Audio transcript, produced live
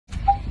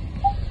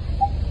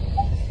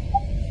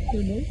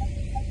Elevator.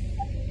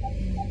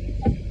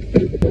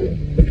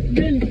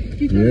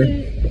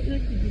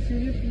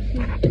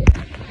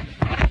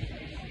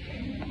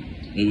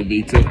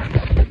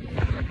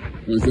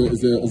 Is it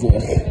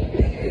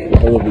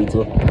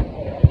elevator?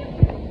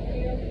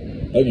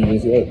 I didn't even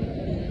see it.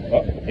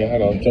 Oh, yeah,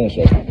 hang on, I'm trying to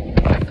show you.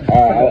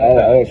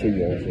 I'll show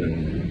you.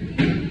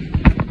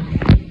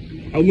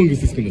 How long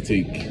is this gonna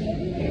take?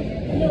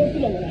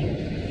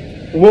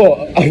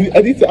 Well,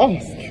 I need to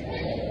ask.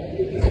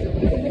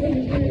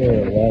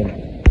 Oh, man.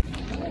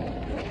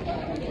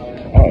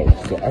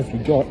 Alright, so as we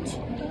got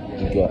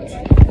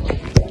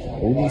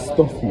all these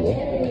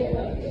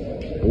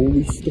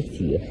stuff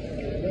here.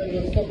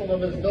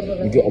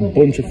 We got a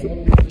bunch of it.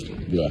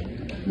 Yeah,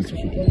 this is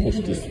we can push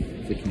this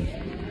freaking.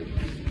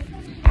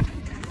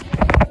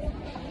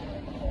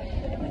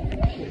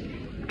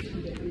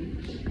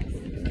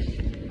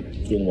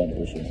 Still one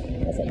pushing.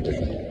 That's I'm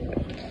pushing.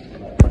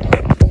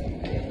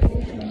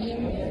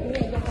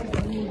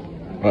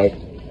 Alright.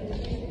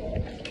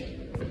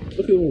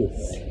 Look at this.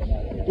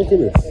 Look at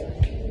this.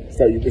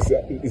 So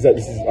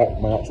this is like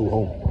my actual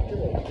home.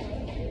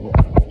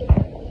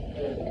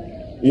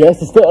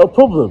 Yes, is that a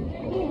problem?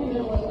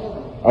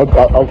 I'll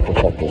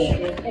push.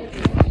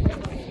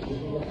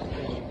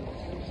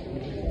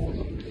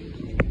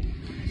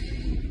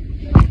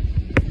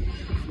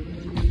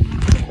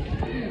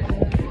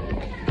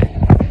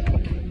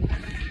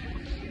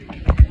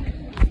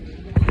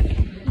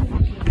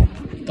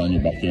 Down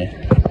your back here.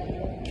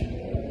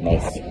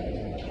 Nice.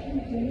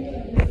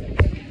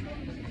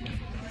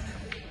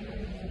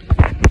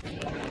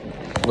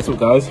 What's up,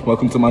 guys?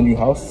 Welcome to my new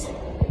house.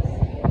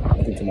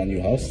 Welcome to my new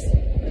house.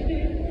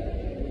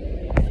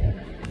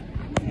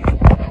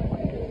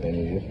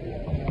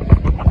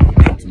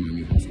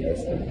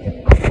 Guys.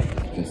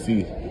 You can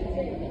see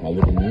my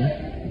living room,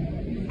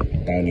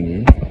 dining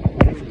room,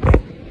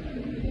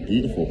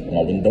 beautiful.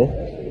 My window,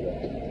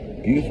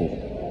 beautiful.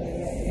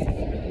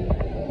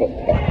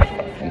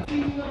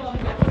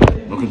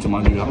 Welcome to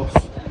my new house.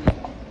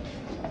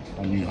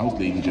 My new house,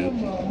 ladies and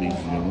gentlemen.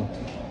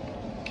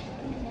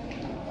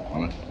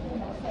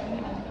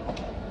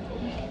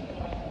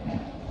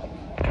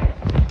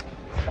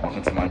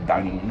 Welcome to my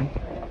dining room.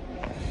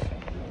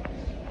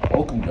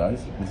 Welcome,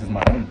 guys. This is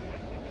my home.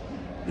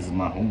 This is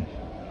my home.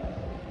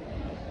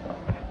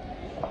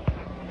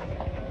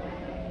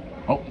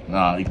 Oh,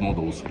 nah, ignore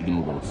those.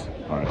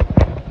 Alright,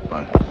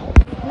 bye.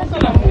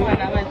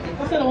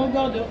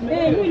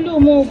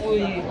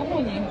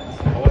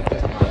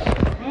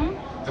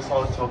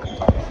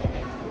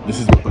 This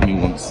is what Bunny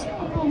wants.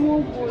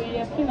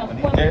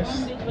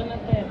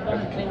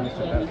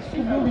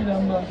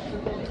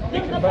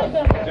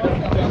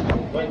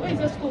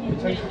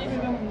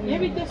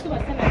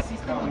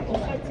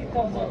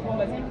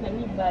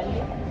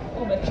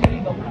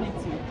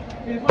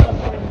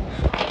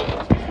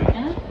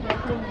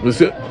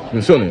 Monsieur?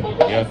 Monsieur?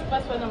 Yeah.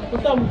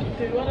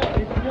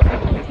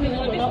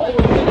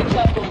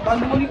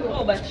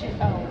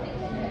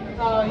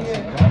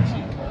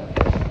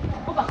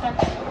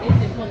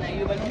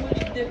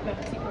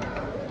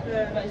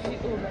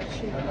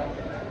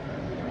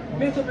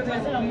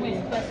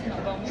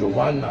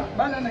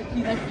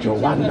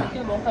 Joanna.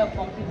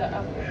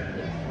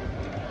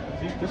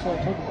 This one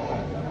talk about.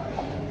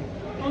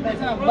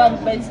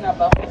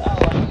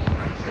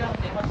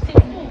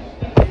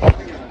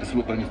 This is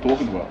what Danny's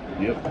talking about.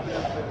 Yep.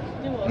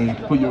 And you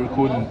put your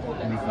recording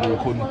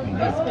thing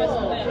here.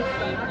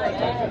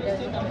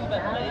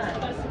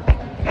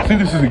 I think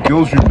this is a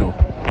girl's room though.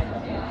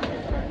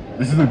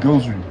 This is a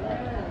girl's room.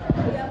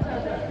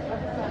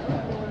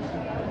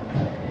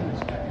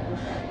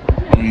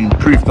 I mean,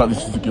 proof that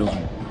this is a girl's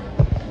room.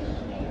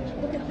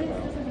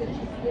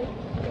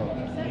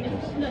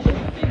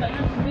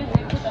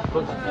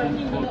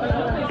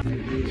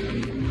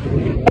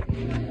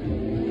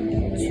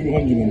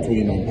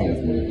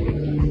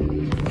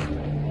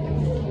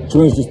 £229.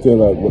 Joanna's just there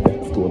like, what the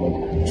heck's going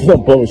on? She's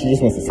not bothered, she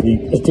just wants to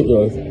sleep.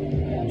 Joanna's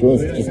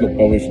just not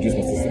bothered, she just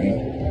wants to sleep.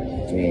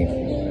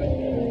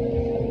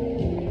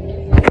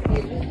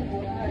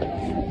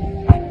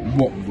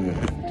 What the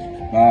heck?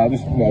 Nah,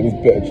 this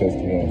better chest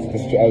to be honest.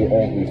 This I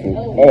don't really feel.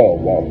 Oh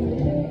wow.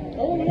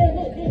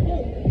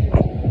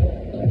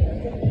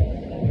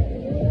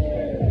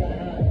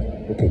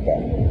 Look at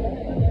that.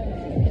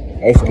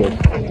 That's good.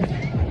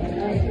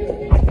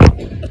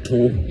 A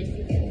tool.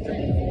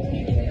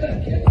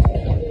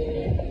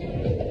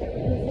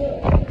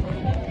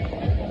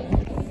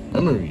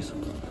 Memories.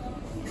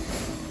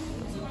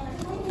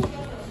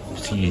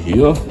 See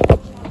here.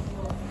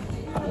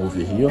 Over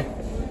here.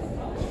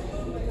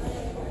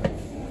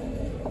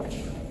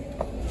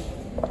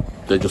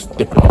 They're just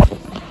dipping off.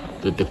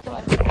 They're dipping.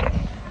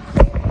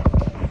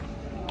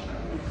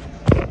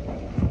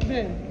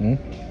 Hmm?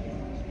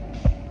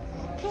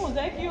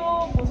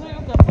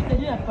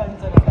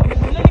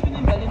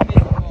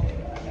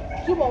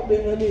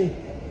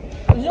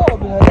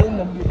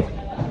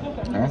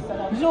 Huh?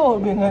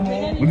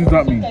 What does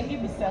that mean?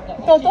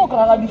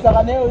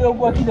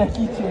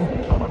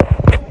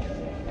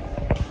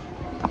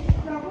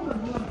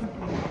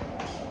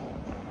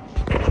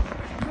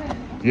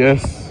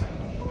 Yes.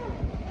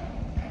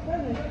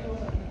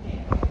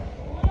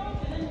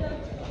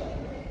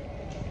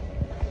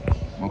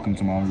 Welcome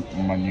to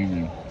my new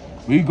room.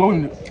 Where you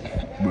going?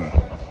 Bruh.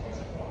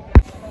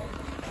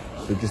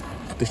 They're just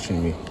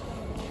dishing me.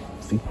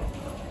 See?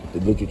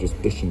 They're literally just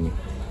dishing me.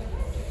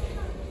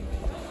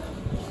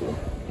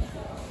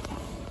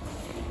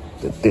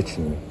 They're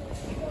ditching me.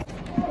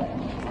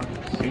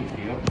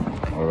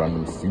 A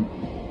random suit.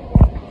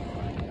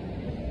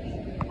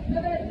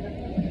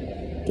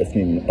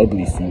 Definitely an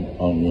ugly suit.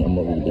 I'm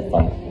not really a big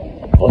fan.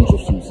 A bunch of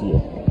suits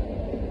here.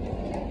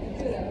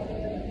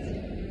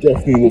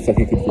 Definitely looks like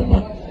it could fit me.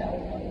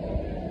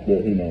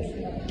 But who knows?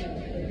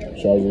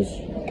 Trousers.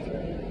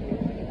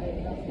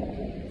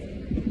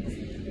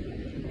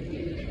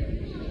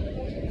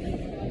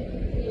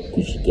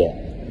 You should get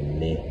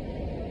me.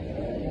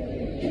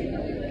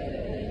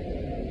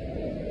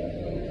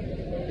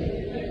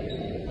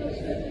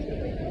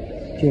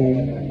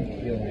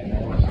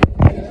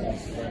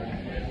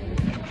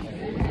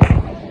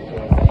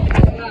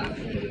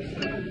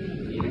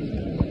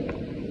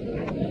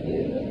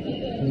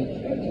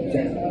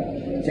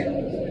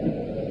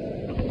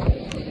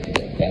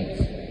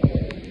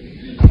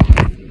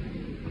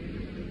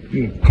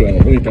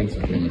 Let me dance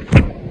with you.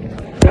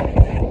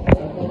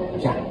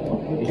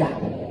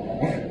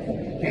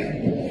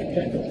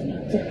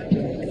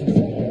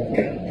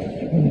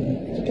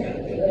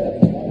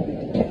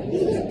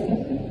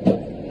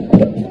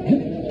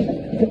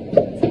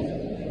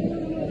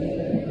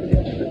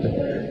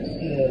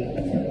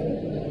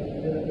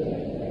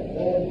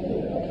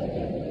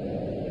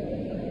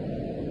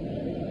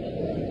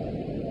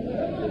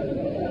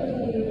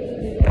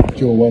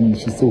 Joanne,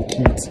 she's so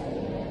cute.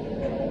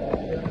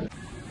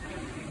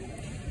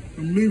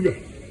 Amiga.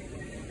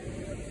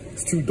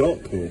 It's too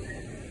dark though.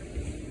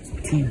 It's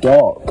too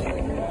dark.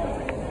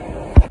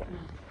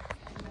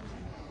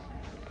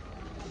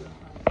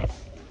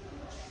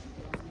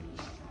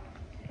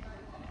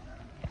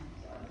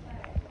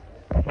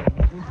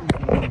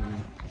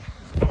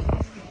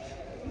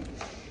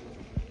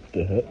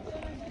 The heck?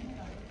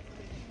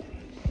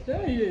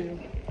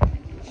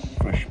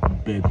 Fresh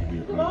bed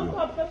here.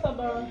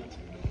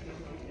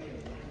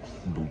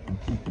 Boom, boom,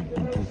 boom, boom,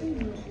 boom,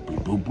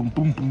 boom, boom, boom,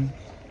 boom, boom.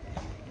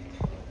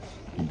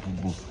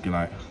 Good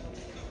night.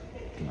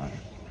 Good night.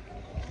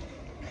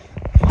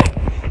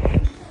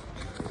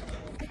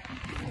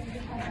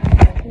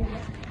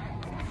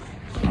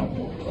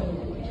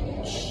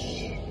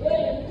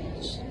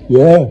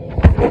 Yeah.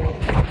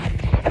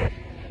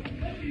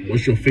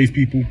 Wash your face,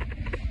 people.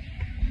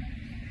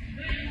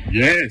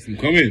 Yes, I'm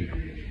coming.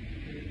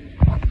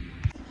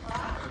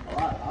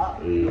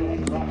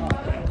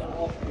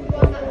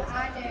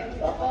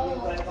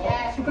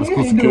 Let's go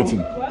to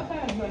curtain.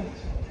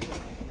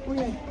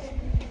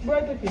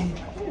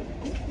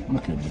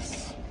 Look at this.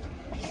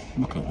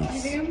 Look at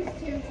this.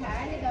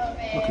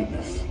 Look at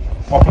this.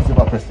 What happens if I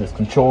press this?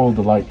 Control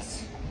the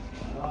lights.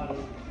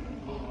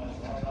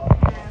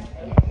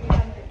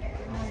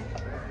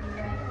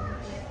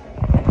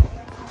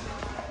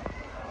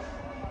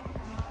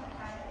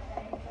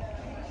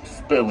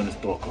 It's better when it's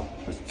darker.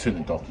 It's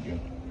turning dark again.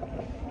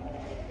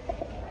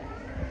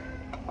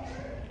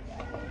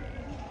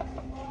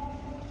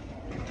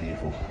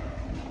 Beautiful.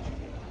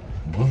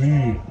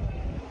 Bully.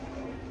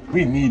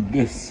 We need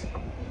this.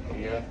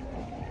 Yeah.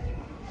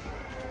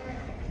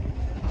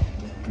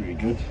 Pretty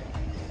good.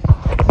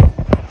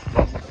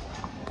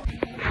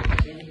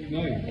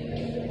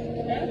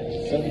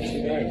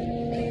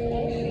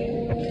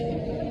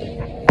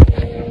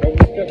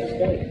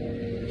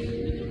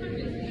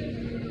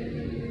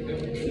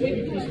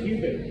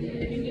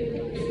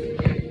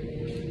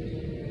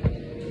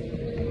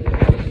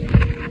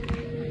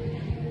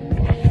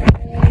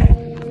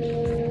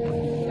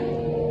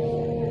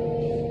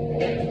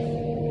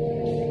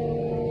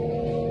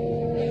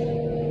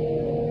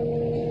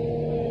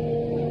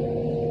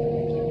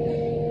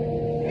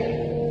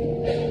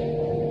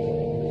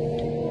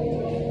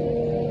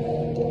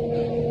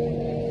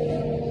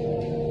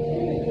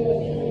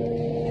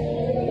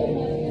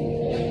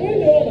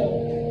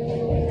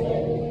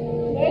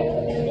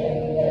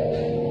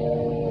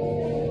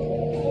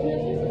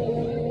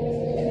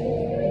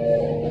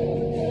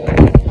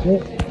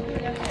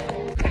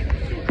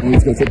 I'm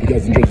just gonna hope you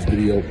guys enjoyed this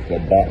video. We're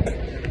back.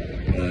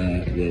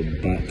 We're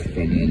back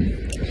from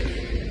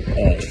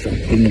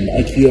shopping in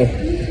IKEA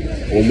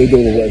or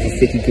Lidl or whatever the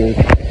city called.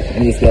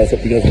 Anyways guys,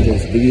 hope you guys enjoyed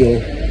this video.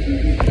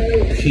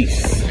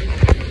 Peace.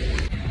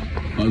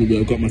 By the way,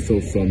 I got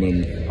myself some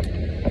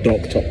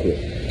dark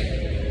chocolate.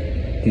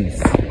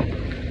 Peace.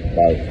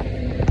 Bye.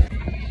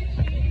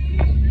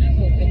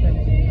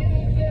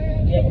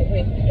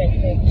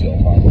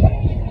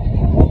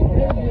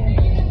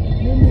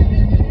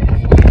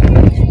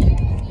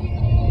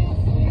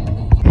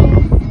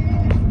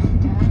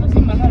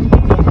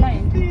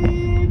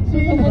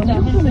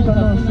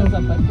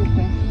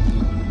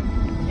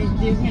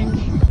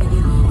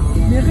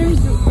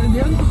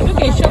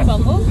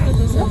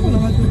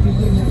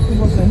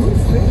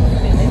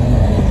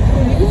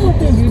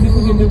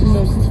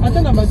 Ok,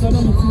 Attends, on va te donner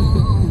un petit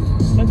peu.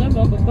 Madame,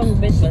 on peut pas me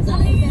mettre bazar.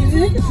 Un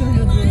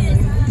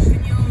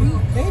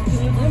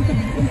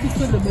petit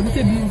peu de bonne,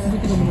 c'est bien, vous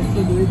êtes comme un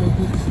peu de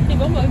Et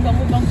bon, bah,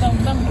 bang, ça,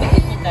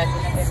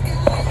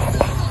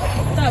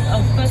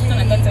 en face, on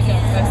a pas de ça qui en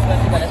face, on va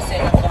te balancer.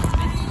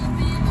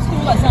 Parce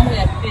qu'on va s'envoyer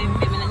à paix,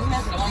 mais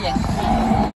maintenant, il y a